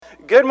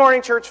Good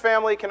morning, church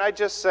family. Can I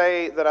just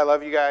say that I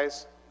love you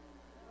guys?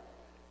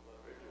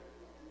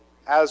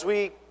 As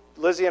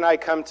Lizzie and I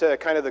come to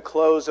kind of the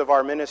close of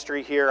our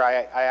ministry here,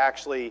 I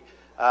actually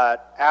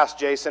asked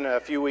Jason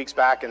a few weeks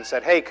back and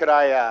said, hey, could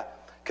I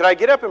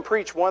get up and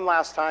preach one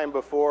last time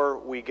before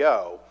we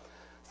go?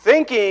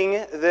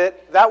 Thinking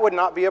that would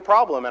not be a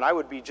problem and I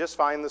would be just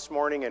fine this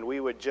morning and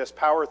we would just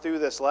power through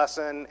this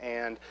lesson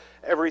and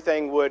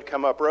everything would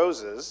come up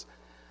roses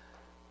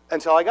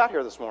until I got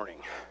here this morning.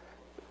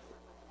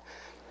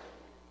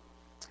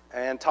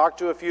 And talked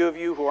to a few of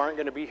you who aren't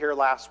going to be here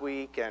last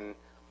week, and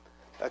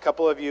a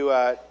couple of you,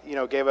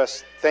 gave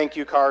us thank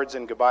you cards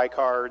and goodbye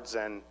cards,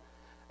 and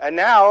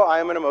now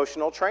I am an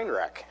emotional train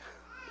wreck.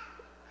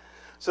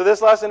 So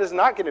this lesson is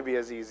not going to be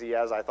as easy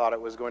as I thought it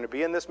was going to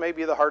be, and this may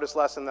be the hardest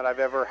lesson that I've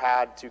ever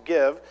had to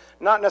give,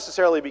 not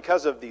necessarily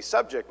because of the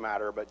subject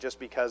matter, but just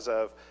because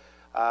of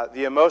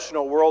the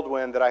emotional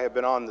whirlwind that I have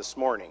been on this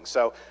morning.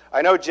 So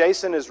I know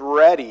Jason is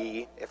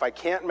ready. If I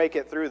can't make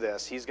it through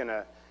this, he's going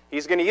to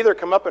either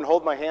come up and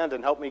hold my hand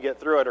and help me get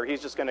through it, or he's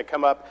just going to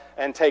come up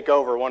and take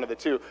over, one of the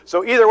two.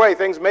 So either way,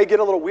 things may get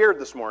a little weird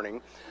this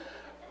morning.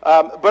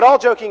 But all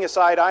joking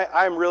aside,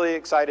 I'm really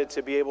excited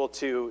to be able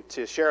to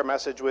share a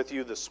message with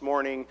you this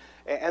morning.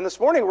 And this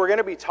morning we're going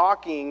to be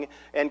talking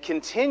and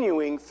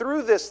continuing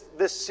through this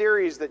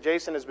series that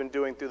Jason has been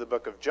doing through the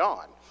book of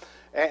John.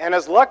 And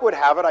as luck would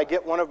have it, I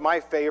get one of my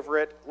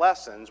favorite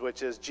lessons,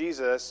 which is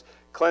Jesus'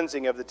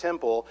 cleansing of the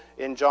temple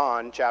in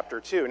John chapter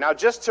 2. Now,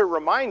 just to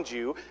remind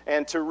you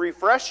and to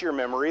refresh your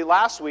memory,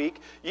 last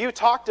week you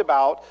talked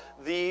about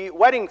the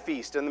wedding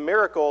feast and the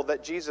miracle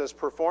that Jesus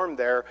performed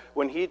there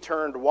when he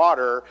turned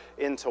water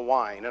into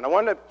wine. And I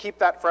want to keep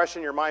that fresh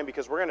in your mind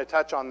because we're going to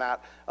touch on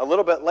that a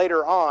little bit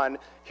later on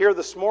here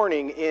this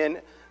morning in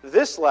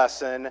this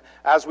lesson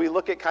as we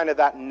look at kind of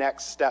that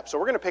next step. So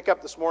we're going to pick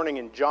up this morning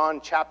in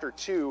John chapter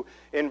 2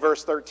 in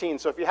verse 13.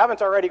 So if you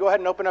haven't already, go ahead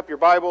and open up your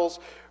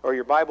Bibles or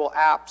your Bible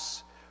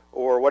apps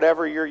or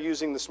whatever you're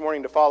using this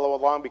morning to follow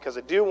along, because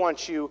I do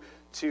want you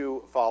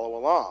to follow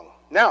along.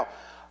 Now,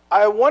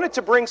 I wanted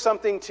to bring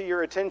something to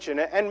your attention,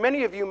 and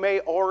many of you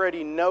may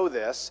already know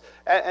this,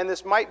 and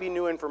this might be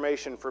new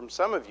information from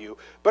some of you,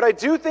 but I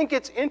do think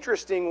it's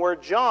interesting where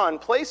John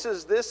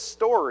places this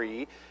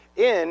story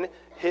in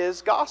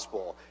his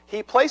gospel.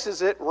 He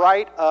places it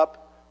right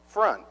up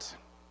front.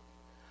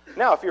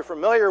 Now, if you're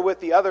familiar with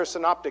the other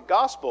synoptic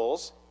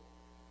gospels,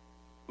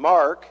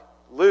 Mark,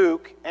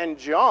 Luke, and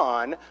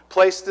John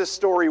place this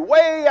story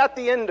way at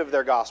the end of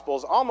their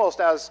gospels, almost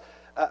as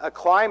a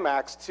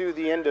climax to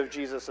the end of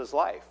Jesus'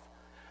 life.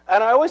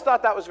 And I always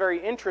thought that was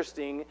very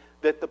interesting,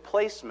 that the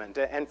placement,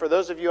 and for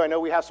those of you, I know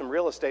we have some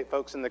real estate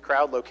folks in the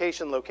crowd,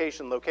 location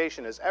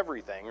is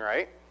everything,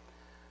 right?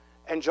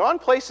 And John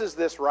places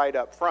this right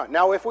up front.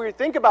 Now, if we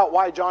think about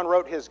why John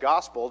wrote his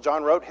gospel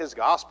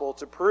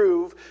to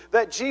prove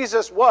that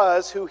Jesus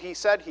was who he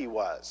said he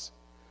was.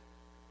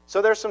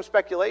 So there's some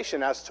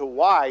speculation as to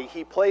why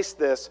he placed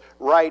this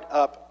right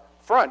up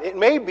front. It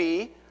may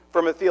be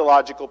from a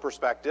theological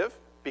perspective,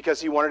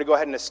 because he wanted to go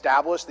ahead and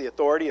establish the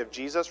authority of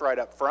Jesus right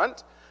up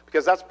front,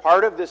 because that's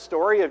part of this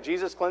story of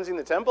Jesus cleansing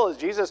the temple, is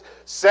Jesus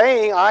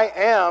saying, I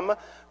am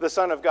the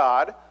Son of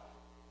God.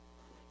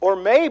 Or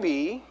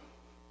maybe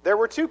there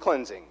were two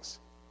cleansings.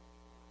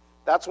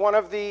 That's one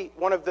of the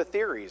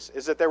theories,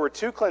 is that there were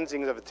two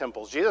cleansings of the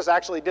temples. Jesus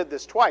actually did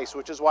this twice,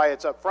 which is why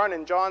it's up front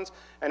in John's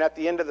and at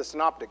the end of the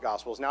Synoptic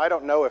Gospels. Now, I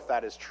don't know if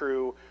that is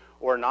true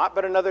or not,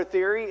 but another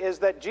theory is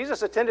that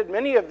Jesus attended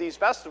many of these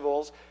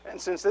festivals, and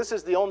since this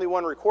is the only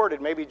one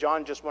recorded, maybe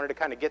John just wanted to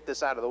kind of get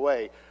this out of the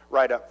way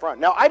right up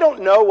front. Now, I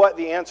don't know what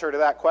the answer to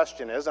that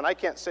question is, and I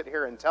can't sit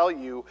here and tell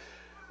you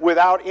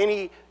without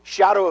any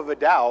shadow of a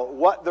doubt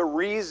what the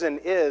reason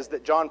is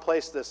that John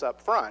placed this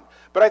up front.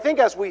 But I think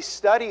as we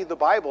study the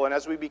Bible and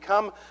as we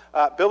become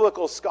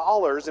biblical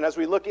scholars and as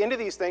we look into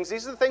these are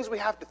the things we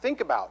have to think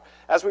about.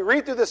 As we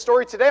read through this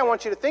story today, I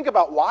want you to think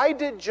about, why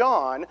did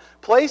John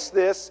place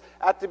this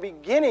at the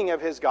beginning of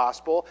his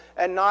gospel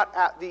and not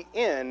at the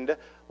end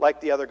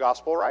like the other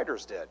gospel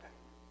writers did?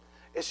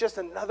 It's just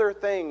another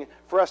thing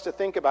for us to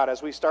think about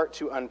as we start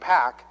to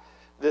unpack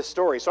this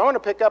story. So I want to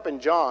pick up in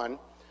John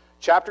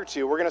Chapter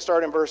 2, we're going to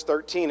start in verse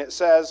 13. It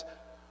says,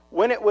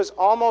 when it was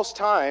almost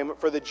time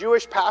for the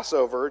Jewish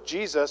Passover,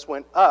 Jesus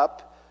went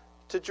up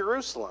to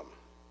Jerusalem.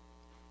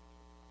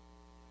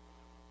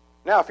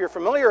 Now, if you're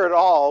familiar at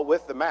all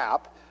with the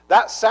map,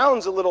 that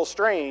sounds a little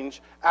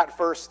strange at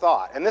first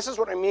thought. And this is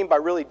what I mean by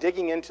really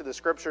digging into the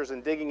scriptures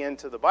and digging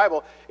into the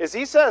Bible, is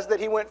he says that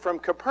he went from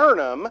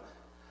Capernaum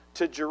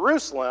to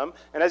Jerusalem.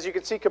 And as you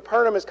can see,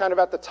 Capernaum is kind of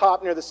at the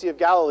top near the Sea of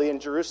Galilee, and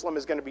Jerusalem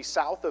is going to be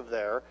south of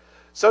there.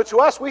 So to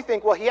us, we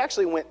think, well, he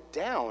actually went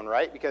down,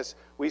 right? Because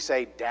we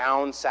say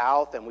down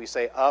south and we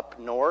say up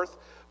north.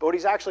 But what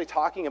he's actually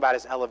talking about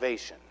is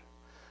elevation.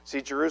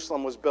 See,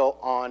 Jerusalem was built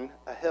on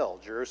a hill.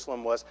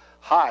 Jerusalem was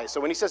high.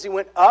 So when he says he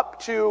went up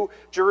to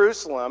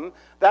Jerusalem,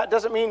 that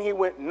doesn't mean he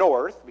went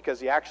north, because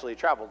he actually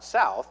traveled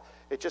south.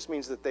 It just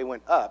means that they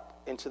went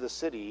up into the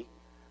city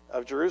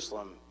of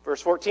Jerusalem.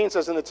 Verse 14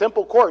 says, in the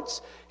temple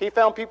courts, he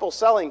found people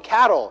selling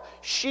cattle,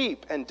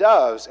 sheep, and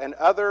doves, and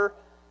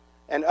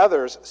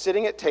others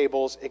sitting at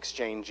tables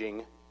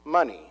exchanging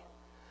money.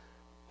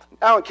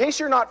 Now, in case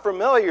you're not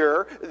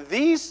familiar,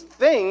 these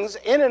things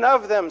in and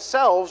of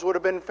themselves would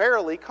have been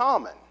fairly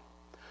common.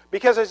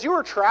 Because as you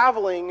were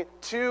traveling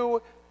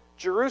to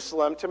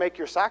Jerusalem to make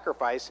your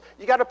sacrifice,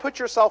 you got to put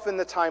yourself in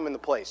the time and the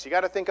place. You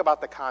got to think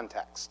about the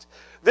context.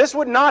 This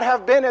would not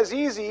have been as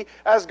easy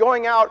as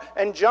going out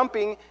and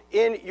jumping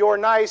in your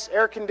nice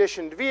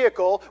air-conditioned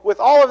vehicle with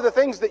all of the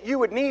things that you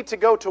would need to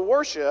go to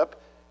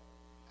worship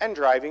and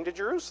driving to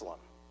Jerusalem.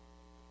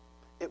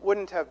 It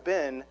wouldn't have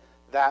been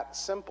that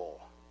simple.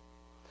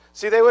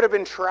 See, they would have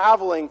been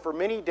traveling for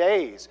many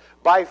days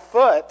by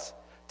foot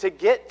to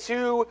get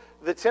to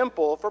the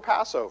temple for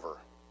Passover.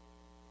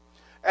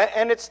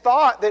 And it's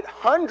thought that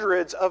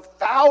hundreds of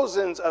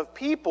thousands of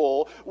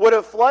people would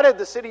have flooded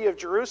the city of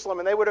Jerusalem,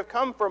 and they would have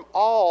come from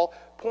all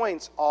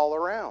points all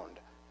around.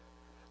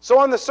 So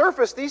on the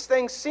surface, these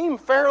things seem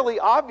fairly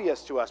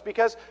obvious to us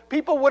because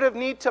people would have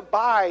need to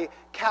buy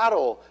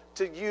cattle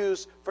to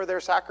use for their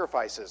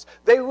sacrifices.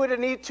 They would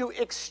need to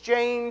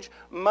exchange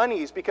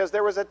monies because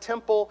there was a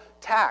temple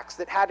tax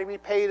that had to be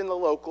paid in the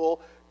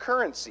local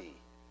currency.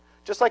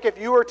 Just like if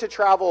you were to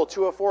travel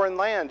to a foreign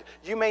land,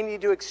 you may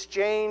need to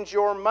exchange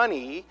your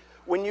money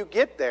when you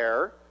get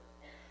there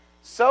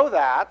so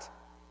that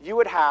you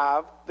would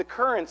have the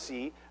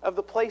currency of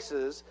the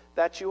places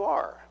that you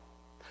are.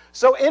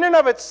 So in and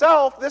of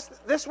itself,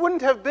 this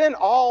wouldn't have been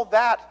all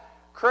that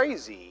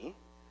crazy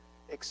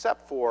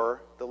except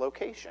for the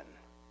location.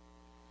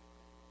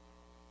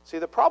 See,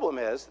 the problem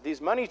is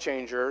these money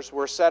changers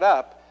were set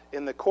up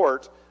in the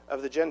court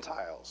of the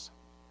Gentiles.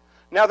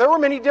 Now, there were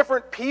many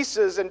different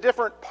pieces and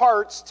different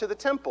parts to the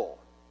temple.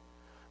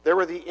 There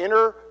were the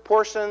inner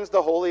portions,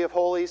 the Holy of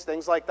Holies,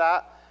 things like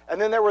that. And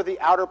then there were the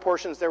outer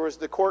portions. There was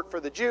the court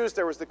for the Jews,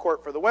 there was the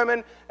court for the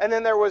women, and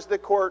then there was the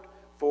court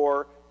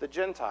for the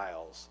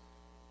Gentiles.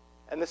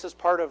 And this is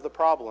part of the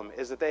problem,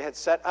 is that they had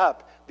set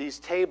up these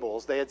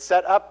tables, they had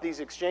set up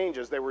these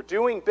exchanges, they were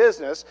doing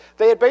business.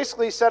 They had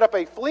basically set up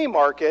a flea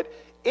market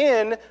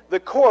in the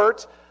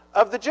court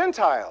of the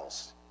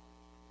Gentiles.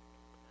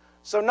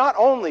 So not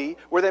only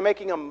were they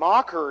making a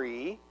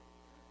mockery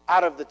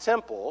out of the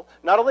temple,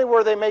 not only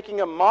were they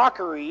making a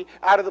mockery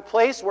out of the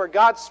place where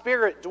God's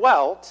Spirit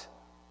dwelt,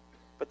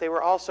 but they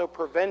were also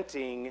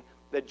preventing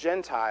the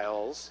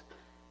Gentiles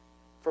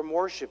from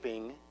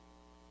worshiping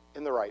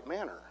in the right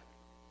manner.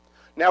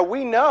 Now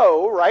we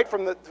know, right,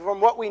 from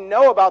what we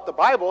know about the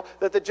Bible,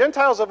 that the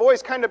Gentiles have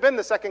always kind of been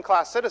the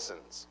second-class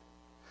citizens.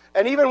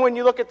 And even when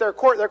you look at their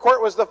court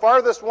was the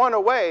farthest one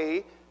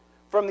away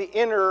from the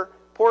inner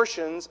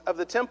portions of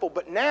the temple.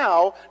 But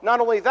now,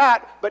 not only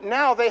that, but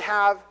now they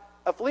have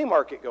a flea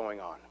market going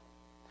on.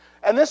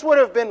 And this would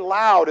have been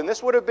loud, and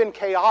this would have been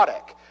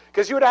chaotic,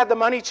 because you would have had the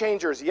money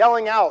changers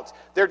yelling out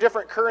their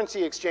different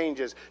currency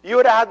exchanges. You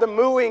would have had the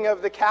mooing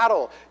of the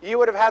cattle. You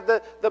would have had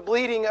the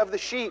bleating of the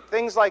sheep.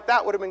 Things like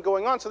that would have been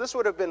going on. So this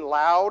would have been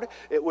loud,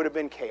 it would have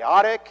been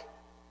chaotic,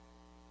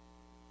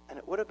 and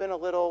it would have been a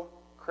little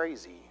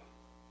crazy.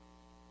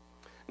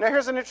 Now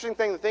here's an interesting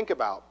thing to think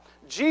about.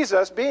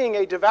 Jesus, being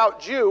a devout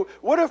Jew,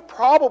 would have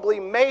probably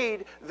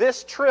made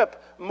this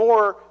trip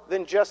more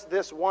than just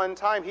this one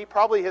time. He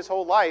probably his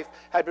whole life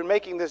had been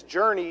making this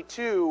journey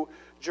to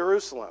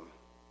Jerusalem.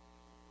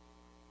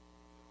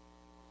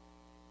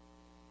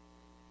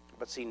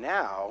 But see,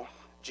 now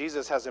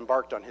Jesus has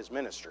embarked on his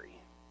ministry.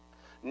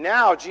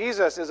 Now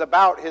Jesus is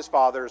about his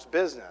Father's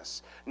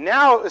business.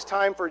 Now it was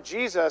time for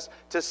Jesus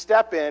to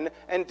step in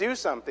and do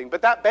something.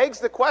 But that begs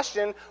the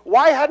question,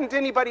 why hadn't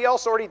anybody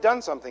else already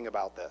done something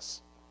about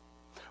this?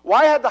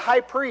 Why had the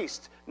high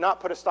priest not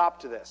put a stop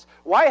to this?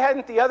 Why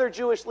hadn't the other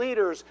Jewish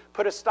leaders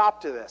put a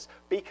stop to this?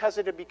 Because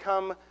it had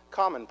become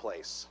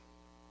commonplace.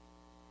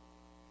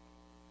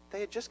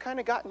 They had just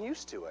kind of gotten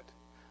used to it.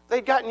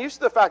 They'd gotten used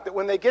to the fact that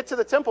when they get to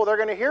the temple, they're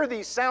going to hear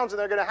these sounds and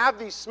they're going to have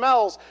these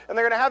smells and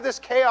they're going to have this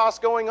chaos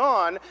going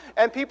on,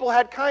 and people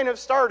had kind of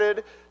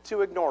started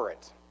to ignore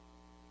it.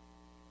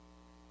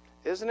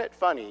 Isn't it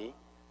funny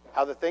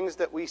how the things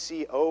that we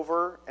see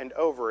over and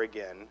over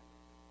again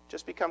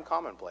just become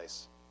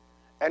commonplace?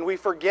 And we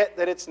forget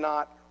that it's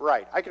not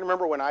right. I can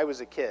remember when I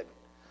was a kid.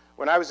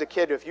 When I was a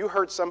kid, if you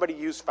heard somebody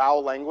use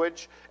foul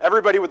language,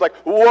 everybody would like,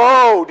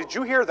 whoa, did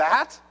you hear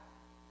that?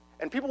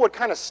 And people would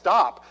kind of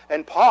stop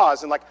and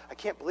pause and like, I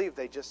can't believe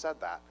they just said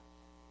that.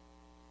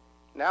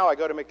 Now I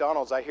go to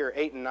McDonald's, I hear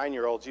 8- and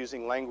 9-year-olds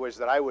using language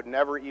that I would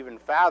never even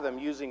fathom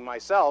using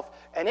myself,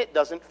 and it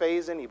doesn't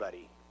faze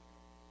anybody.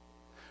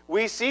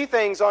 We see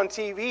things on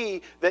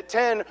TV that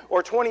 10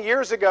 or 20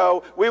 years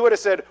ago, we would have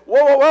said,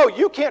 whoa, whoa, whoa,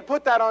 you can't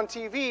put that on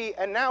TV.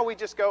 And now we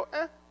just go,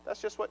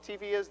 that's just what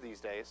TV is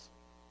these days.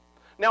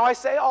 Now, I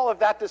say all of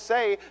that to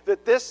say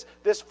that this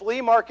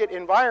flea market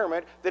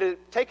environment that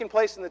had taken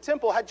place in the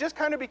temple had just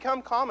kind of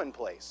become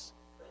commonplace.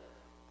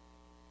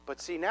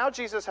 But see, now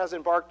Jesus has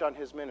embarked on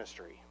his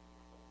ministry.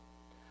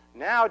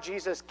 Now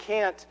Jesus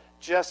can't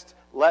just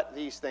let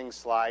these things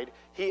slide.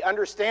 He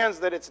understands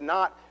that it's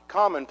not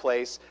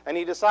commonplace, and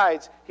he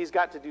decides he's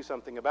got to do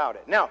something about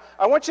it. Now,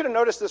 I want you to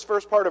notice this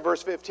first part of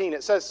verse 15.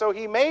 It says, so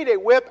he made a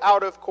whip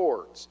out of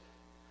cords.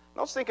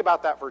 Now, let's think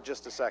about that for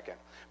just a second.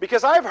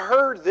 Because I've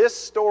heard this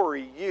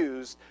story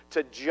used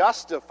to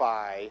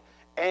justify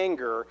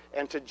anger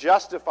and to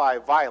justify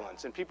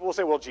violence. And people will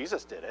say, well,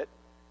 Jesus did it.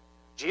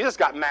 Jesus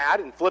got mad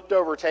and flipped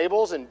over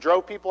tables and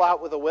drove people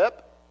out with a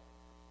whip.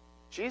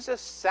 Jesus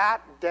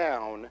sat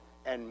down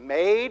and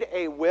made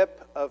a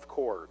whip of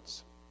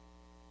cords.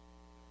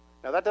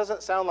 Now, that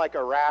doesn't sound like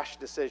a rash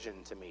decision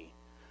to me,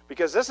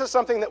 because this is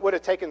something that would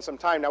have taken some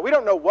time. Now, we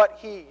don't know what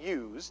he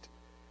used,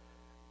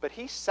 but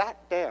he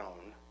sat down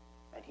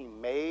and he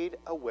made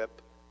a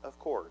whip of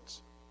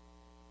cords.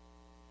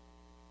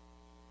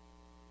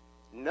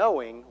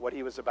 Knowing what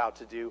he was about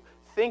to do,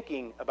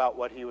 thinking about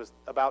what he was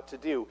about to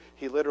do,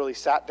 he literally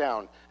sat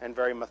down and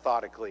very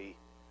methodically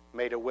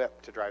made a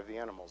whip to drive the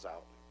animals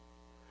out.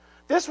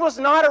 This was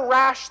not a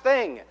rash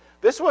thing.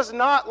 This was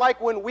not like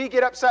when we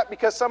get upset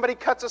because somebody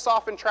cuts us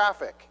off in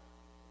traffic.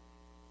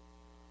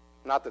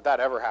 Not that that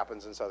ever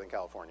happens in Southern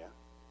California.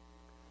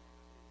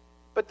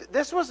 But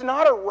this was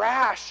not a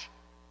rash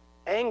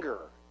anger.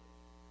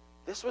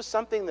 This was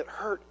something that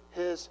hurt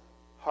his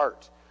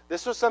heart.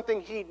 This was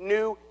something he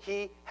knew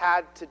he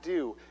had to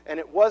do. And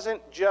it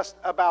wasn't just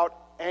about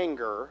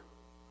anger.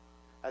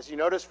 As you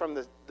notice from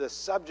the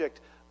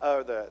subject,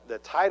 the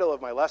title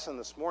of my lesson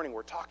this morning,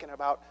 we're talking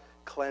about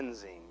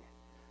cleansing.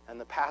 And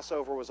the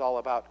Passover was all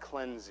about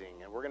cleansing.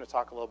 And we're going to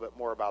talk a little bit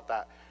more about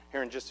that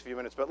here in just a few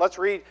minutes. But let's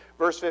read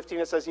verse 15.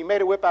 It says, he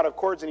made a whip out of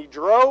cords, and he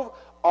drove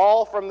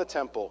all from the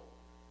temple,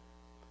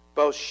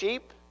 both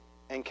sheep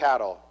and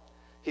cattle.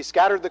 He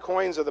scattered the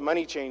coins of the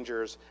money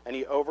changers, and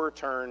he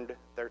overturned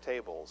their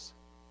tables.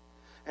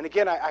 And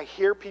again, I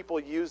hear people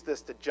use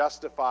this to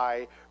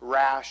justify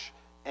rash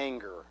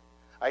anger.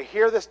 I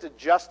hear this to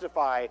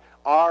justify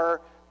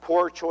our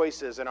poor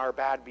choices and our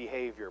bad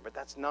behavior, but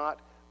that's not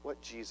what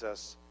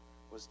Jesus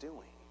was doing.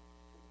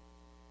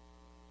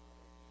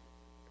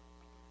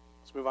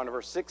 Let's move on to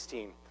verse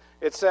 16.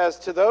 It says,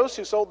 to those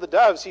who sold the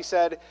doves, he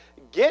said,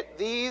 get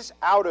these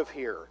out of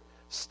here.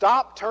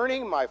 Stop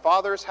turning my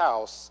father's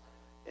house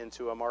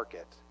into a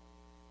market.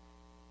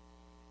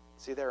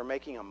 See, they were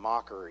making a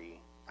mockery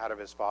out of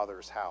his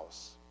father's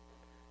house.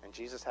 And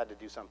Jesus had to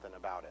do something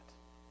about it,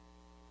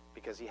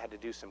 because he had to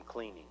do some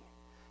cleaning.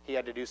 He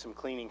had to do some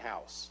cleaning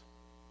house.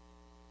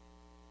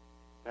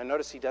 Now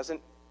notice he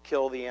doesn't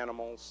kill the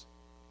animals.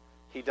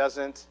 He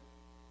doesn't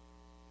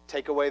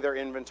take away their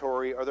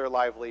inventory or their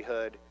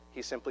livelihood.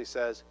 He simply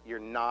says, you're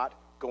not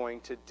going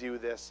to do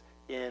this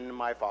in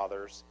my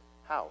father's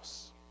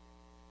house.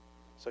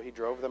 So he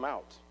drove them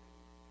out.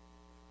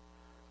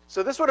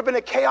 So this would have been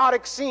a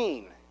chaotic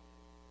scene,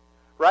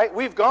 right?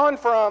 We've gone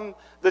from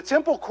the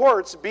temple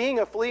courts being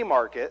a flea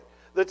market,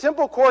 the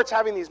temple courts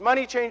having these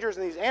money changers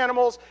and these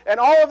animals, and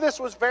all of this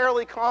was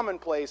fairly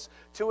commonplace,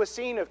 to a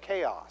scene of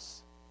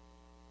chaos.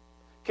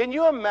 Can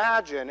you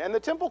imagine? And the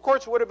temple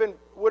courts would have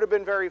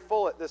been very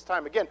full at this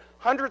time. Again,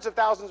 hundreds of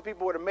thousands of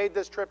people would have made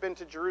this trip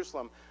into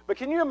Jerusalem. But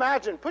can you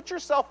imagine? Put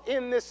yourself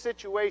in this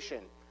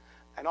situation,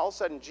 and all of a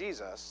sudden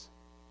Jesus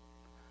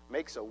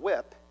makes a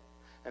whip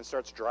and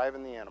starts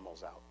driving the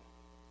animals out.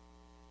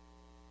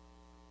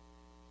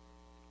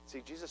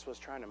 See, Jesus was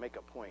trying to make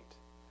a point.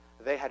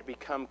 They had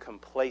become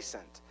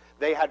complacent.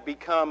 They had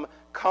become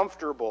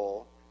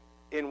comfortable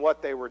in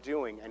what they were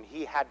doing, and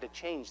he had to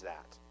change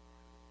that.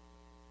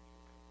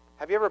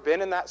 Have you ever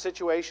been in that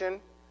situation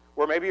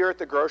where maybe you're at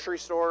the grocery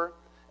store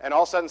and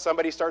all of a sudden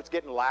somebody starts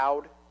getting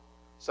loud,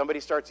 somebody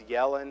starts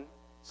yelling,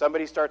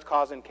 somebody starts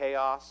causing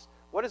chaos?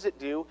 What does it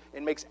do?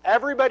 It makes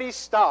everybody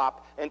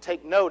stop and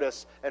take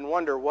notice and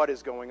wonder what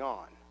is going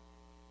on.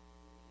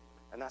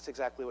 And that's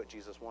exactly what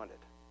Jesus wanted.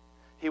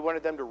 He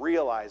wanted them to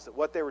realize that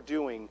what they were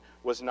doing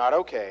was not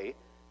okay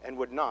and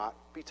would not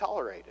be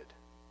tolerated.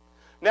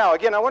 Now,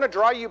 again, I want to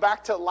draw you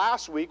back to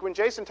last week when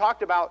Jason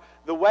talked about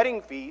the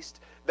wedding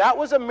feast. That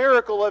was a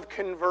miracle of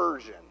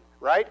conversion,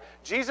 right?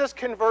 Jesus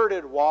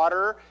converted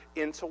water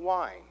into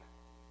wine.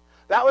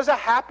 That was a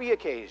happy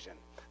occasion.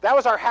 That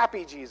was our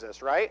happy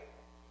Jesus, right?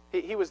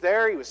 He was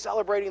there. He was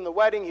celebrating the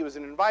wedding. He was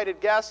an invited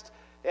guest.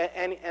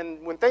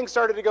 And when things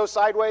started to go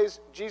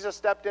sideways, Jesus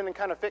stepped in and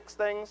kind of fixed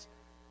things.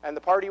 And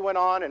the party went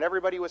on and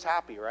everybody was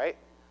happy, right?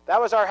 That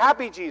was our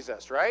happy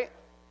Jesus, right?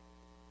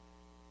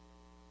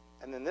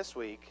 And then this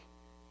week,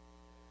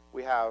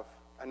 we have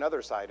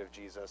another side of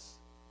Jesus,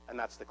 and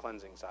that's the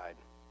cleansing side.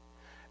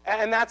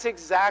 And that's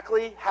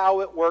exactly how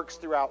it works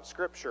throughout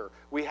Scripture.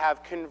 We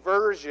have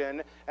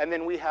conversion, and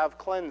then we have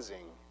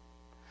cleansing.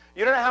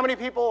 You don't know how many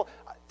people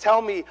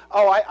tell me,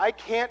 oh, I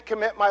can't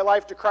commit my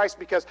life to Christ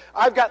because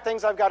I've got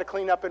things I've got to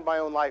clean up in my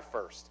own life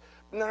first.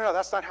 No,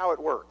 that's not how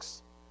it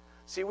works.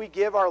 See, we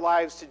give our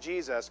lives to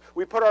Jesus.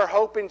 We put our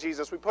hope in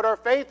Jesus. We put our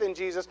faith in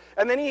Jesus,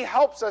 and then he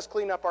helps us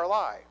clean up our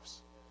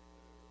lives.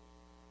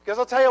 Because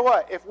I'll tell you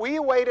what, if we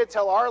waited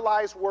till our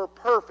lives were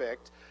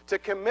perfect to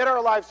commit our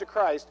lives to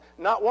Christ,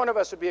 not one of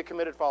us would be a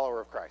committed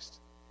follower of Christ.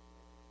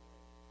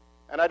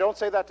 And I don't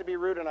say that to be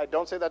rude, and I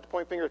don't say that to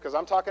point fingers, because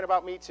I'm talking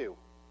about me too.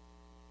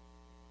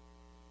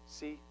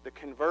 See, the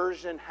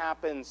conversion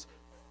happens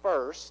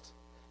first.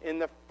 In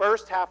the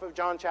first half of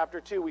John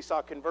chapter 2, we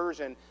saw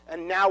conversion,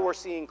 and now we're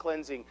seeing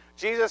cleansing.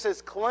 Jesus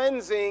is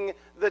cleansing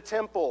the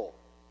temple.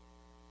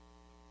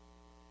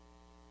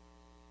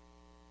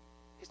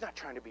 He's not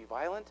trying to be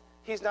violent.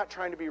 He's not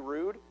trying to be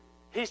rude.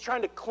 He's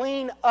trying to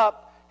clean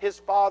up his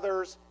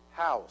Father's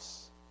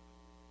house.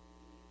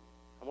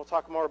 And we'll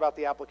talk more about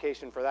the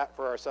application for that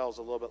for ourselves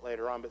a little bit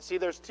later on. But see,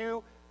 there's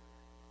two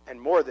and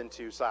more than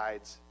two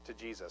sides to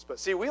Jesus. But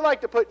see, we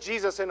like to put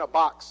Jesus in a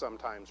box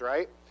sometimes,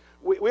 right?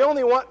 We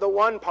only want the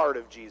one part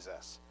of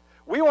Jesus.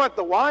 We want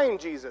the wine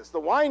Jesus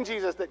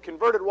that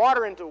converted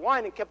water into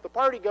wine and kept the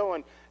party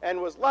going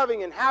and was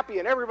loving and happy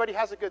and everybody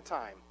has a good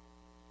time.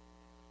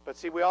 But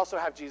see, we also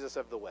have Jesus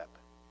of the whip.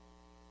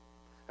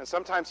 And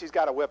sometimes he's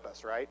got to whip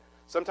us, right?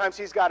 Sometimes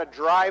he's got to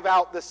drive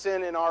out the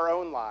sin in our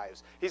own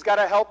lives. He's got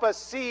to help us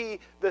see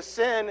the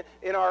sin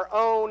in our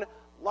own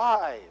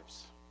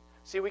lives.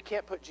 See, we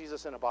can't put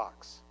Jesus in a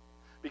box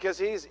because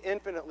he's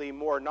infinitely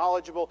more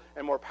knowledgeable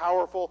and more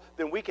powerful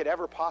than we could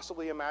ever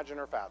possibly imagine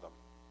or fathom.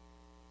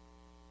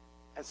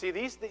 And see,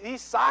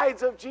 these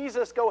sides of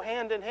Jesus go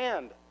hand in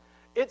hand.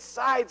 It's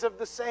sides of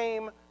the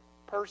same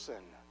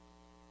person.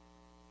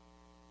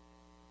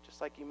 Just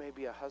like you may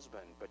be a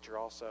husband, but you're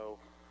also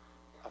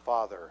a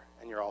father,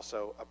 and you're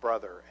also a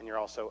brother, and you're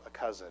also a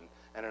cousin,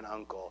 and an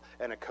uncle,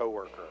 and a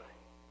coworker.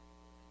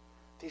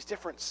 These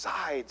different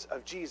sides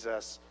of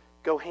Jesus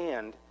go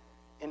hand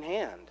in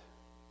hand.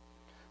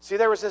 See,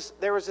 there's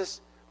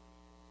this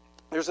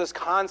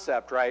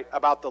concept, right,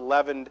 about the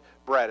leavened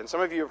bread. And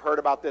some of you have heard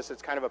about this.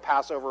 It's kind of a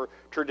Passover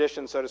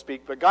tradition, so to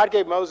speak. But God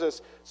gave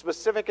Moses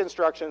specific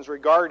instructions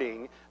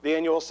regarding the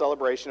annual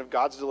celebration of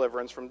God's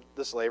deliverance from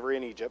the slavery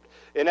in Egypt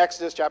in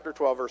Exodus chapter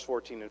 12, verse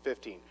 14 and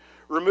 15.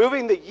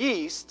 Removing the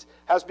yeast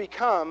has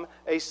become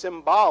a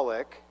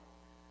symbol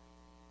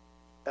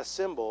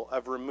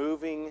of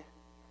removing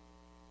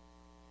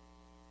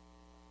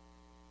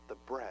the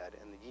bread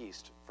and the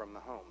yeast from the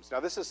homes. Now,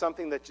 this is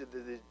something that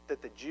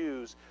the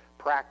Jews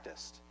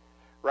practiced,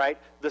 right?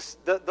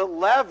 The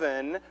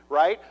leaven,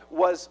 right,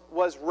 was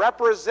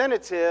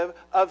representative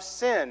of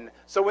sin.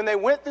 So when they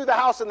went through the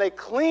house and they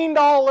cleaned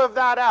all of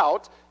that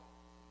out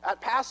at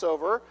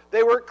Passover,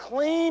 they were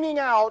cleaning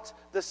out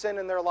the sin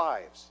in their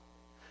lives.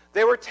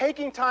 They were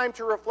taking time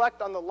to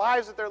reflect on the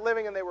lives that they're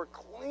living, and they were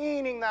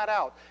cleaning that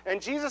out. And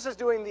Jesus is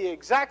doing the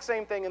exact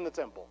same thing in the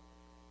temple.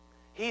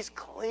 He's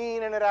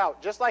cleaning it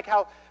out. Just like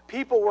how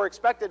people were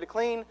expected to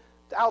clean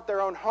out their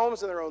own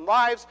homes and their own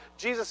lives,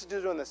 Jesus is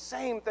doing the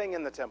same thing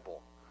in the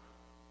temple.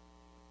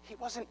 He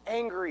wasn't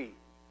angry.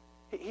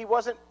 He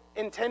wasn't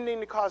intending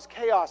to cause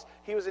chaos.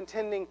 He was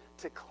intending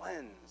to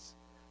cleanse,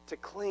 to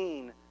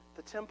clean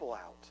the temple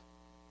out.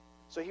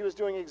 So he was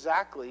doing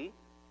exactly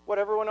what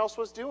everyone else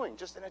was doing,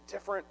 just in a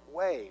different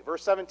way.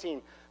 Verse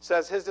 17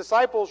 says, his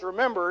disciples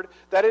remembered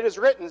that it is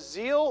written,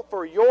 zeal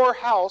for your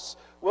house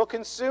will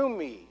consume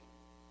me.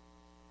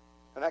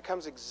 And that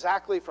comes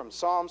exactly from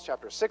Psalms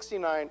chapter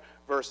 69,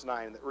 verse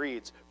 9, that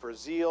reads, for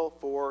zeal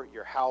for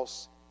your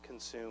house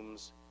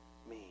consumes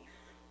me.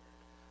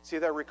 See,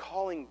 they're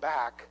recalling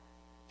back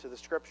to the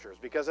Scriptures.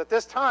 Because at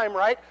this time,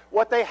 right,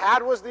 what they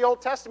had was the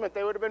Old Testament.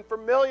 They would have been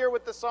familiar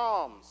with the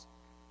Psalms.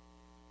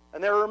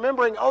 And they were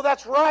remembering, oh,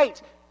 that's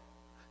right.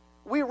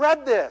 We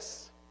read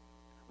this.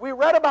 We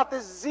read about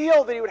this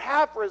zeal that he would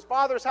have for his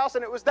Father's house,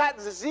 and it was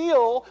that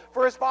zeal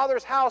for his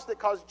Father's house that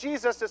caused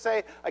Jesus to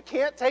say, I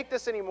can't take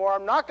this anymore.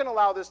 I'm not going to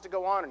allow this to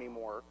go on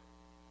anymore.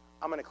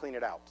 I'm going to clean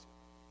it out.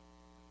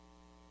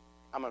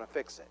 I'm going to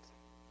fix it.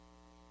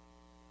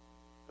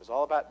 It was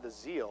all about the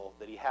zeal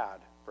that he had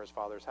for his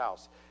Father's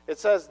house. It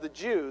says the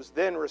Jews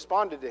then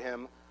responded to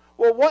him,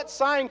 well, what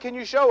sign can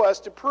you show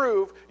us to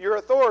prove your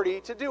authority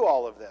to do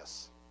all of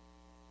this?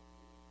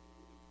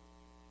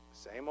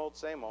 Same old,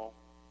 same old.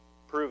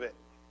 Prove it.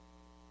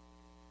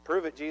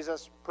 Prove it,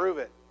 Jesus. Prove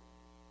it.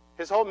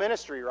 His whole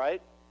ministry,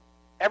 right?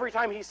 Every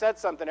time he said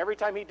something, every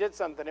time he did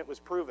something, it was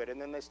prove it,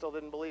 and then they still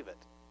didn't believe it.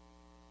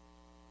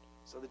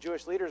 So the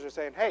Jewish leaders are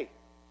saying, hey,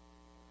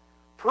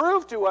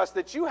 prove to us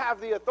that you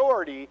have the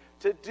authority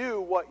to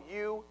do what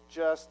you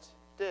just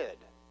did. It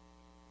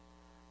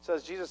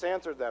says, Jesus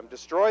answered them,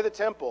 destroy the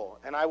temple,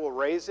 and I will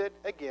raise it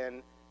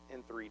again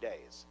in 3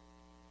 days.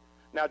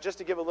 Now, just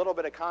to give a little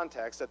bit of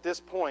context, at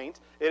this point,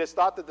 it is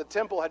thought that the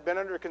temple had been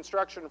under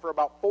construction for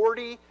about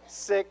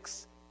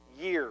 46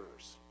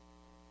 years.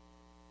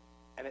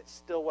 And it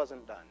still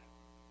wasn't done.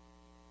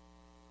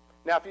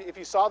 Now, if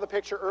you saw the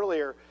picture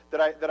earlier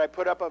that I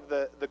put up of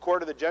the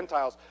court of the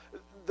Gentiles,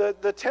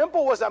 the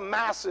temple was a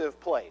massive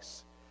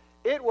place.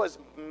 It was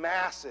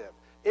massive.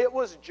 It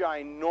was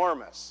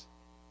ginormous.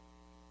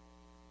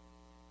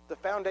 The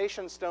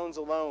foundation stones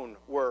alone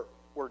were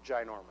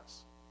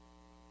ginormous.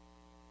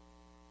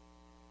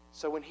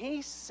 So when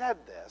he said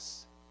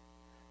this,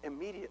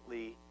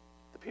 immediately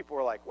the people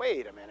were like,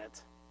 wait a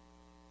minute,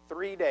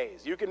 3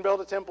 days. You can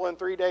build a temple in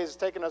 3 days. It's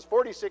taken us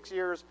 46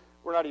 years.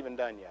 We're not even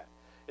done yet.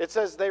 It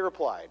says they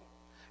replied,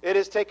 it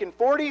has taken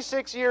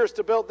 46 years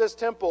to build this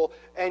temple,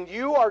 and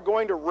you are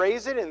going to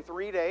raise it in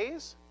 3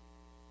 days?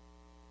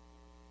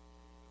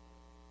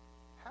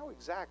 how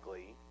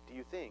exactly do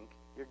you think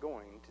you're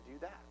going to do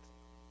that?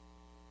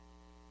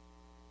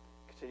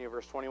 Continue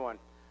verse 21. It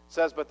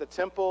says, but the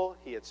temple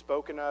he had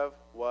spoken of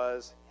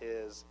was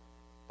his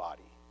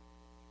body.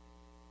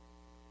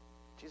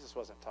 Jesus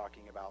wasn't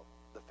talking about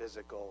the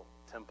physical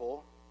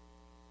temple.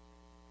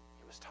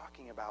 He was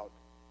talking about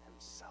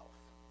himself.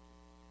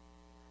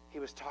 He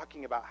was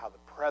talking about how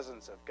the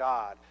presence of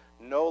God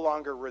no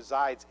longer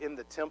resides in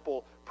the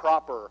temple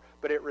proper,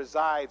 but it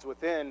resides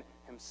within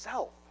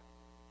himself.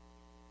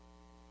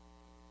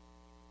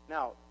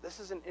 Now, this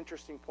is an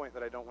interesting point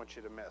that I don't want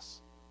you to miss.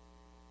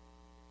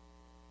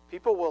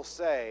 People will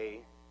say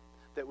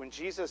that when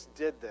Jesus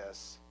did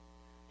this,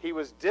 he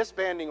was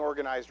disbanding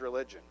organized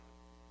religion.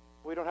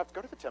 We don't have to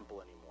go to the temple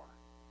anymore.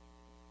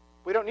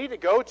 We don't need to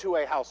go to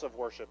a house of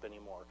worship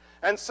anymore.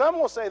 And some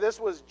will say this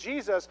was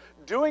Jesus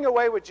doing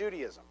away with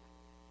Judaism.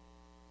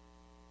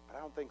 But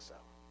I don't think so.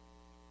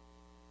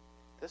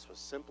 This was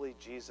simply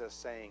Jesus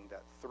saying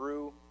that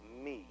through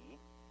me,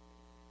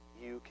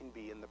 you can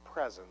be in the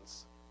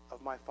presence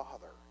of my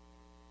Father.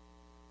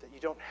 That you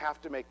don't have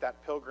to make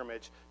that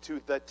pilgrimage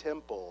to the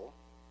temple.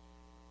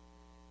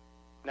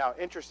 Now,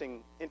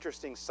 interesting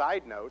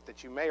side note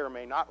that you may or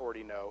may not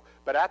already know,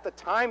 but at the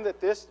time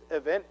that this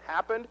event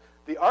happened,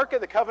 the Ark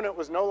of the Covenant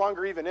was no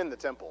longer even in the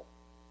temple.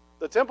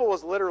 The temple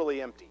was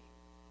literally empty.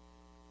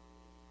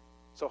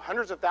 So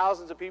hundreds of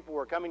thousands of people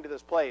were coming to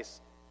this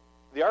place.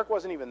 The Ark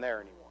wasn't even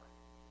there anymore.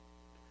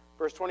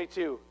 Verse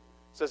 22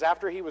 says,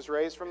 after he was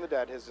raised from the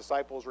dead, his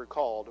disciples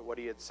recalled what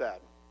he had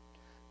said.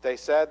 They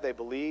said they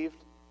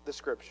believed the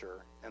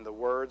Scripture and the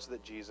words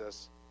that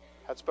Jesus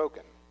had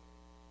spoken.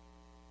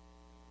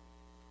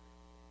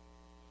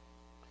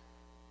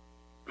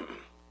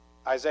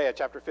 Isaiah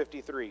chapter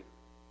 53,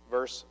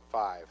 verse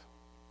 5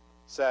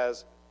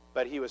 says,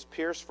 but he was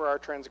pierced for our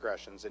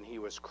transgressions and he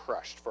was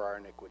crushed for our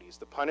iniquities.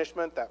 The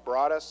punishment that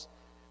brought us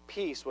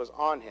peace was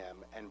on him,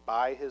 and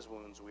by his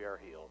wounds we are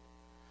healed.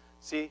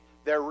 See,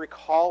 they're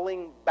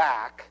recalling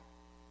back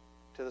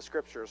to the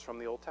Scriptures from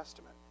the Old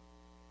Testament.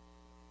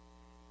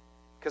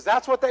 Because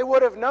that's what they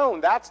would have known.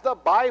 That's the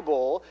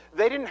Bible.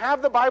 They didn't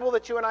have the Bible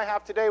that you and I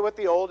have today with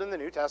the Old and the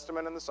New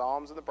Testament and the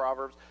Psalms and the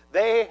Proverbs.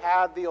 They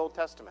had the Old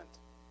Testament.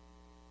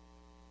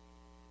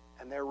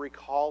 And they're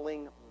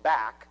recalling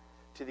back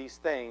to these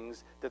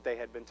things that they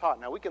had been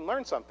taught. Now, we can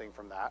learn something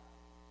from that.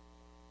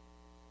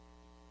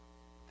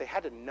 They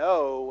had to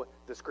know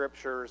the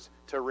Scriptures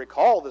to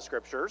recall the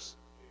Scriptures.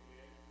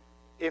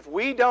 If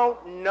we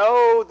don't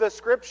know the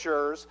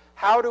Scriptures,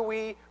 how do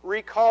we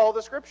recall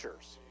the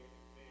Scriptures?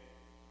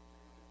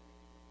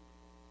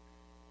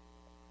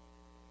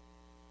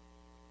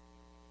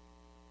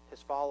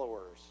 His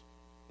followers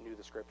knew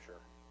the Scripture.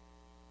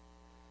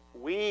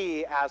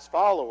 We, as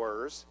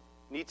followers,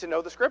 need to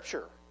know the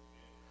Scripture.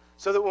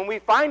 So that when we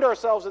find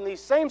ourselves in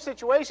these same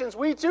situations,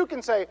 we too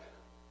can say,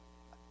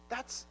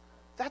 that's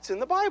in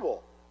the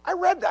Bible. I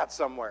read that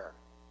somewhere.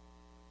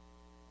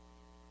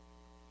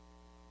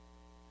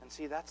 And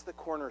see, that's the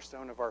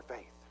cornerstone of our faith.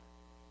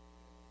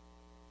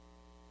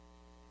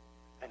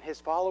 And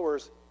his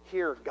followers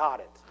here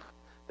got it.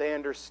 They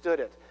understood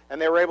it.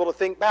 And they were able to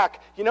think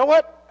back, you know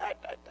what?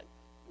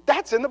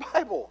 That's in the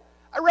Bible.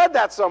 I read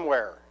that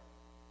somewhere.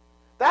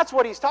 That's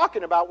what he's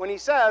talking about when he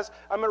says,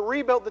 I'm going to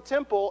rebuild the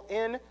temple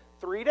in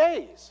 3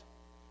 days.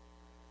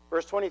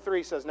 Verse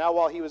 23 says, now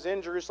while he was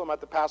in Jerusalem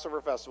at the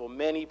Passover festival,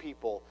 many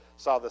people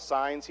saw the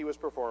signs he was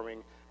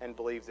performing and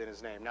believed in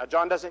his name. Now,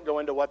 John doesn't go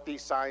into what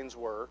these signs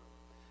were.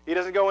 He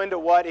doesn't go into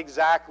what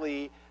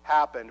exactly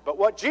happened. But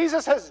what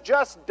Jesus has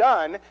just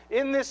done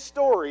in this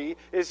story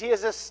is he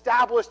has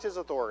established his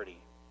authority.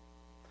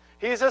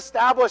 He has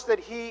established that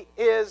he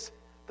is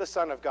the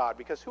Son of God.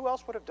 Because who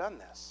else would have done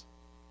this?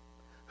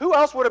 Who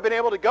else would have been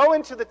able to go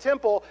into the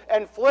temple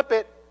and flip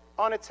it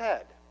on its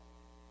head?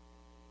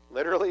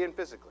 Literally and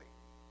physically.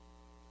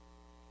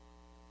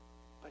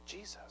 But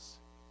Jesus.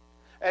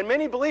 And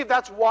many believe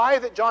that's why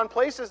that John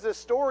places this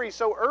story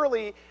so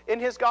early in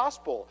his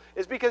gospel,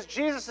 is because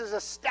Jesus is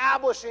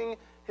establishing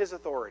his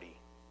authority.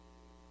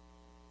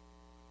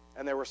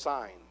 And there were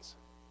signs.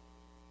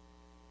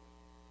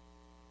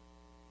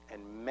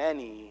 And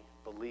many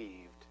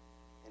believed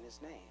in his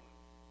name.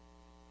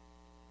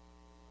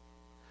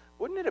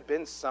 Wouldn't it have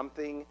been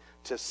something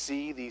to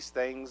see these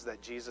things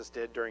that Jesus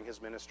did during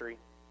his ministry?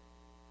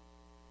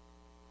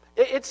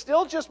 It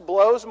still just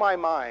blows my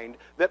mind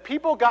that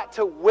people got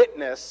to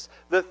witness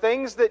the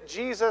things that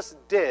Jesus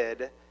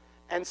did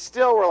and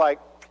still were like,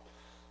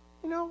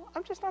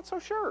 I'm just not so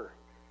sure.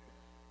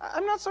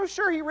 I'm not so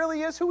sure he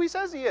really is who he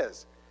says he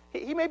is.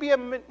 He may be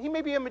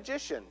a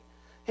magician.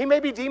 He may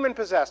be demon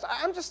possessed.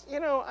 I'm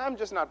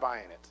just not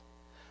buying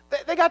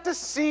it. They got to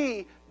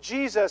see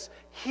Jesus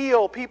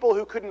heal people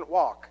who couldn't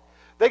walk.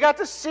 They got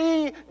to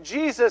see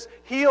Jesus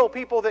heal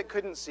people that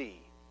couldn't see.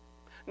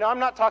 Now, I'm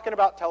not talking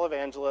about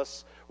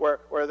televangelists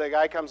where the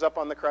guy comes up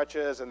on the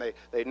crutches and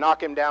they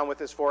knock him down with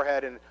his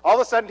forehead and all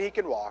of a sudden he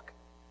can walk.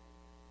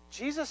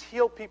 Jesus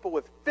healed people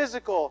with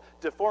physical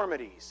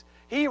deformities.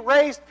 He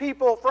raised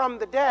people from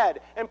the dead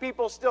and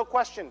people still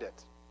questioned it.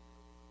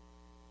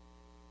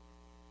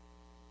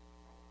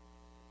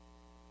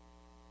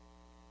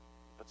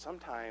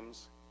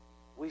 sometimes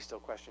we still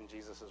question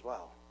Jesus as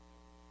well.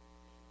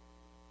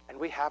 And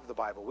we have the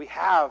Bible. We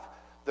have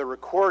the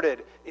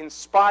recorded,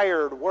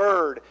 inspired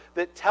word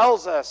that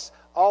tells us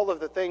all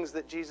of the things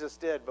that Jesus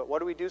did. But what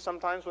do we do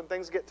sometimes when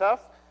things get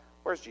tough?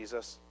 Where's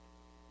Jesus?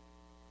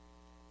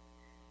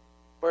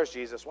 Where's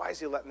Jesus? Why is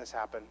he letting this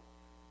happen?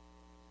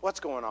 What's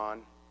going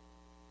on?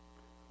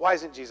 Why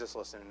isn't Jesus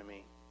listening to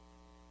me?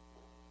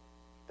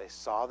 They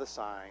saw the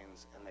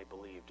signs and they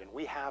believed. And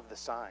we have the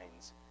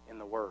signs in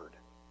the Word.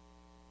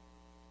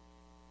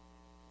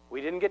 We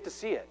didn't get to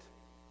see it,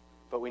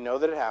 but we know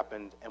that it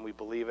happened and we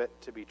believe it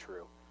to be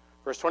true.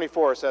 Verse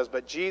 24 says,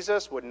 "But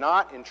Jesus would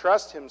not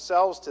entrust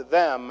himself to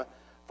them,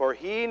 for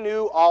he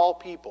knew all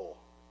people."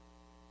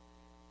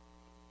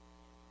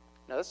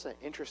 Now, this is an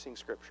interesting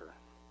scripture.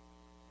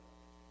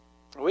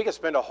 We could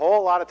spend a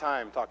whole lot of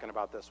time talking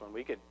about this one.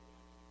 We could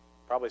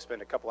probably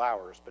spend a couple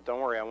hours, but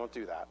don't worry, I won't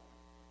do that.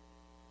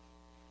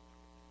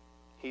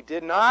 He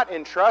did not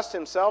entrust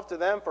himself to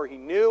them, for he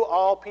knew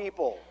all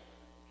people.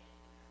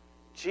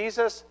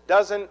 Jesus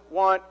doesn't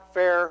want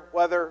fair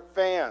weather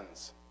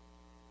fans.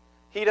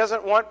 He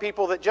doesn't want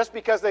people that just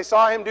because they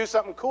saw him do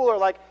something cool are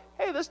like,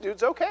 hey, this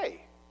dude's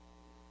okay.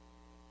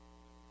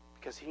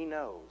 Because he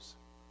knows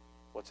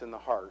what's in the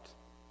heart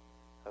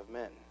of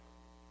men.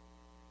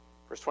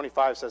 Verse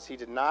 25 says, he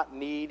did not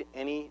need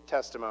any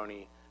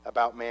testimony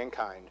about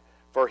mankind,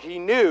 for he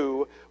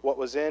knew what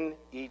was in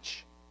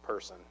each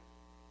person.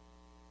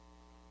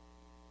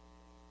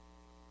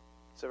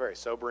 It's a very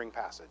sobering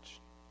passage.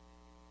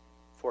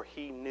 For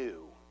he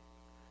knew.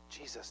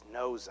 Jesus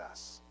knows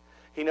us.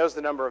 He knows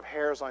the number of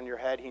hairs on your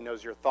head. He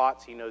knows your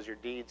thoughts. He knows your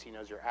deeds. He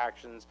knows your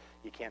actions.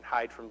 You can't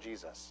hide from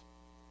Jesus.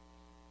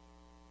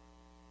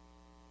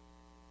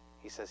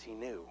 He says he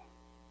knew.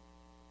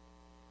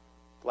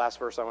 The last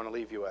verse I want to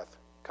leave you with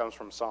comes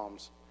from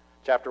Psalms.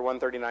 Chapter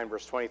 139,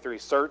 verse 23.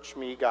 "Search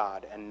me,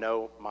 God, and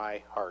know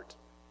my heart.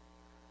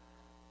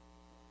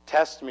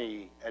 Test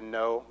me and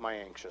know my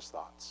anxious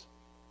thoughts."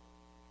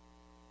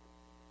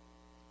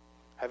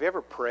 Have you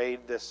ever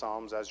prayed this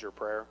Psalms as your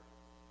prayer?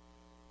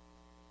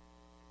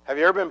 Have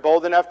you ever been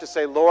bold enough to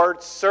say,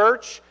 Lord,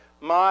 search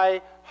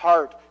my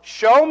heart.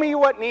 Show me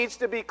what needs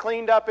to be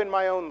cleaned up in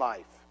my own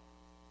life.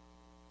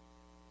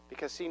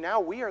 Because see, now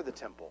we are the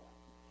temple.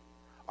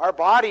 Our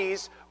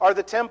bodies are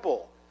the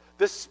temple.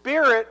 The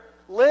Spirit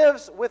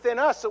lives within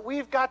us. So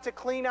we've got to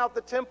clean out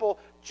the temple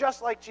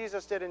just like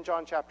Jesus did in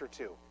John chapter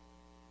 2.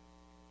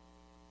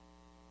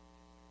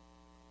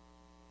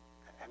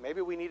 And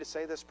maybe we need to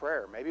say this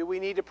prayer. Maybe we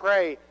need to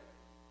pray,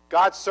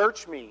 God,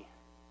 search me.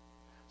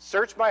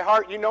 Search my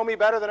heart. You know me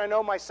better than I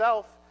know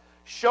myself.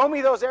 Show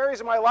me those areas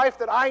of my life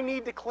that I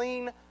need to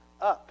clean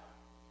up.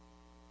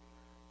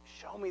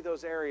 Show me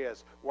those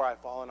areas where I've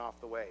fallen off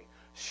the way.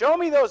 Show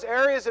me those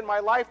areas in my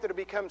life that have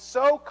become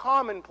so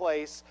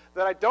commonplace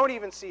that I don't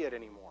even see it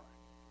anymore.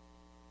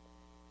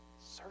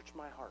 Search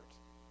my heart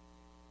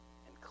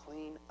and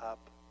clean up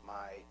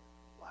my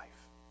life.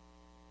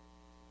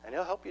 And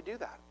He'll help you do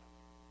that.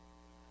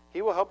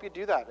 He will help you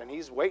do that, and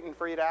He's waiting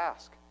for you to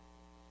ask.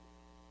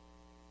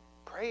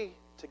 Pray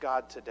to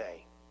God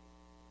today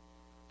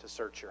to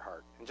search your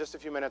heart. In just a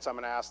few minutes, I'm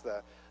going to ask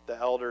the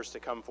elders to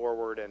come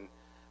forward, and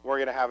we're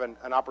going to have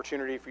an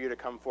opportunity for you to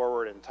come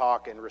forward and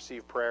talk and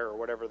receive prayer or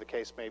whatever the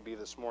case may be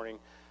this morning,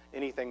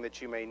 anything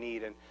that you may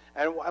need.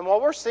 And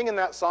while we're singing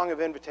that song of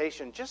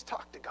invitation, just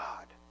talk to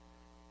God.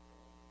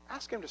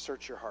 Ask Him to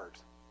search your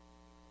heart.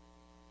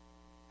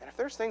 And if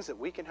there's things that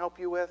we can help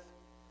you with,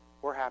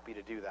 we're happy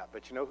to do that.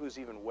 But you know who's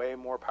even way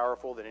more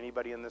powerful than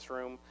anybody in this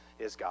room?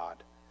 Is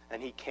God.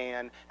 And He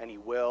can, and He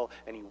will,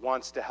 and He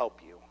wants to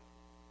help you.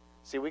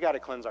 See, we got to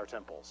cleanse our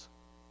temples.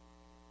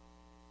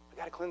 We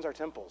got to cleanse our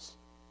temples.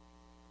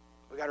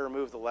 We got to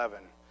remove the leaven.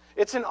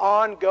 It's an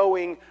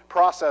ongoing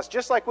process,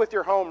 just like with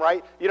your home,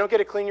 right? You don't get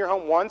to clean your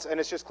home once,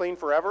 and it's just clean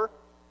forever.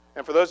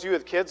 And for those of you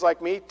with kids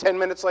like me, 10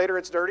 minutes later,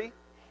 it's dirty.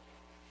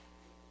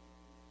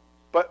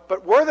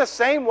 But we're the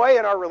same way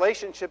in our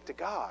relationship to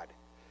God.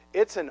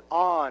 It's an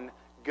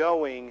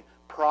ongoing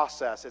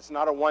process. It's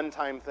not a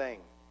one-time thing.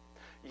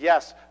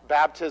 Yes,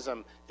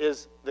 baptism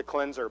is the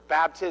cleanser.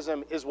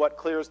 Baptism is what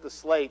clears the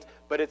slate,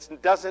 but it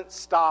doesn't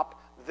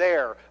stop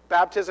there.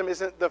 Baptism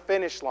isn't the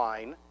finish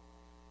line,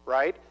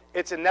 right?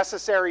 It's a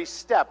necessary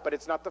step, but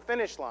it's not the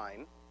finish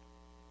line.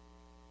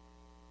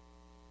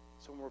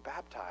 So when we're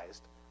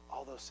baptized,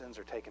 all those sins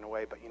are taken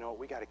away. But you know what?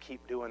 We got to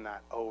keep doing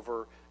that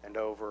over and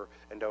over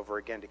and over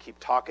again, to keep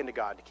talking to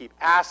God, to keep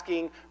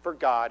asking for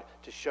God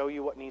to show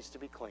you what needs to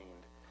be cleaned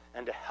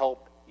and to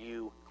help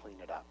you clean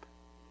it up.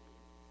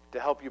 To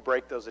help you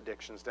break those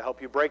addictions, to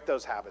help you break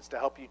those habits, to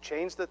help you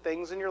change the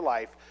things in your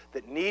life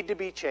that need to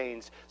be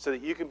changed so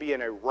that you can be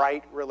in a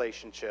right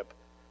relationship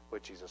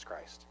with Jesus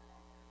Christ.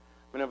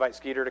 I'm going to invite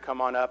Skeeter to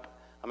come on up.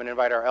 I'm going to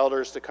invite our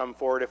elders to come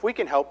forward. If we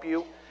can help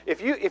you,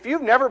 if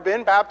you've never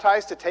been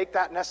baptized, to take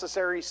that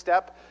necessary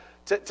step,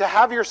 to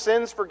have your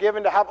sins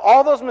forgiven, to have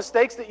all those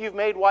mistakes that you've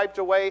made wiped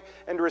away,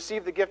 and to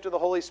receive the gift of the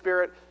Holy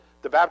Spirit,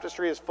 the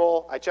baptistry is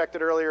full. I checked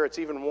it earlier. It's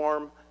even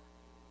warm.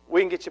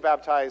 We can get you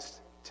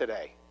baptized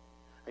today.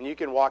 And you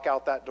can walk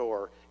out that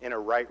door in a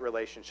right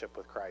relationship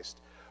with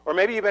Christ. Or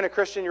maybe you've been a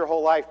Christian your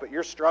whole life, but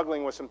you're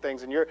struggling with some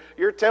things, and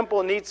your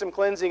temple needs some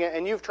cleansing,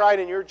 and you've tried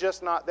and you're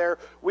just not there.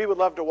 We would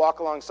love to walk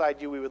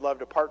alongside you. We would love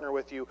to partner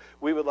with you.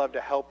 We would love to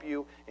help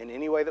you in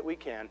any way that we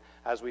can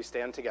as we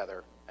stand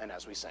together and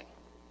as we sing.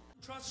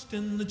 Trust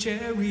in the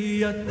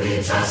chariot.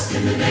 We trust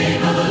in the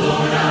name of the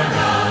Lord our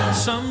God.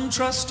 Some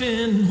trust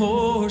in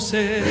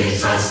horses. We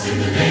trust in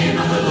the name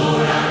of the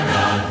Lord our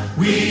God.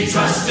 We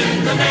trust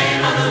in the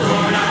name of the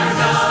Lord our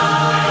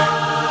God.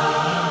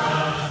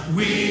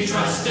 We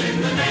trust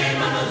in the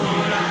name of the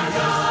Lord our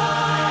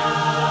God.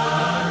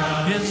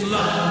 His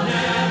love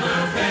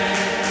never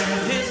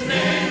fails. His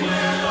name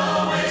will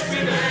always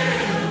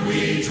prevail.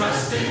 We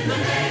trust in the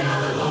name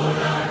of the Lord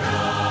our God.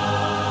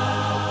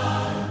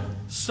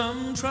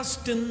 Some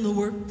trust in the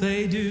work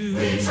they do.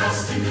 We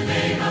trust in the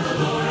name of the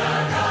Lord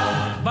our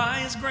God. By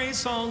His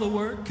grace all the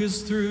work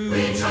is through.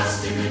 We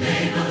trust in the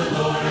name of the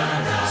Lord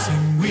our God.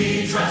 Sing,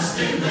 we trust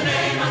in the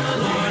name of the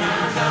Lord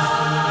our God.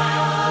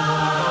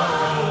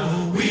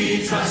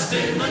 We trust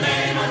in the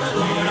name of the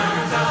Lord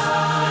our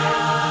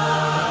God.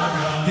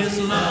 His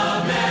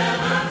love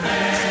never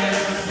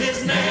fails.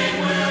 His name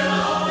will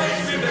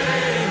always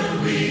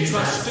prevail. We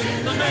trust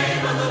in the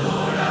name of the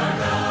Lord our God.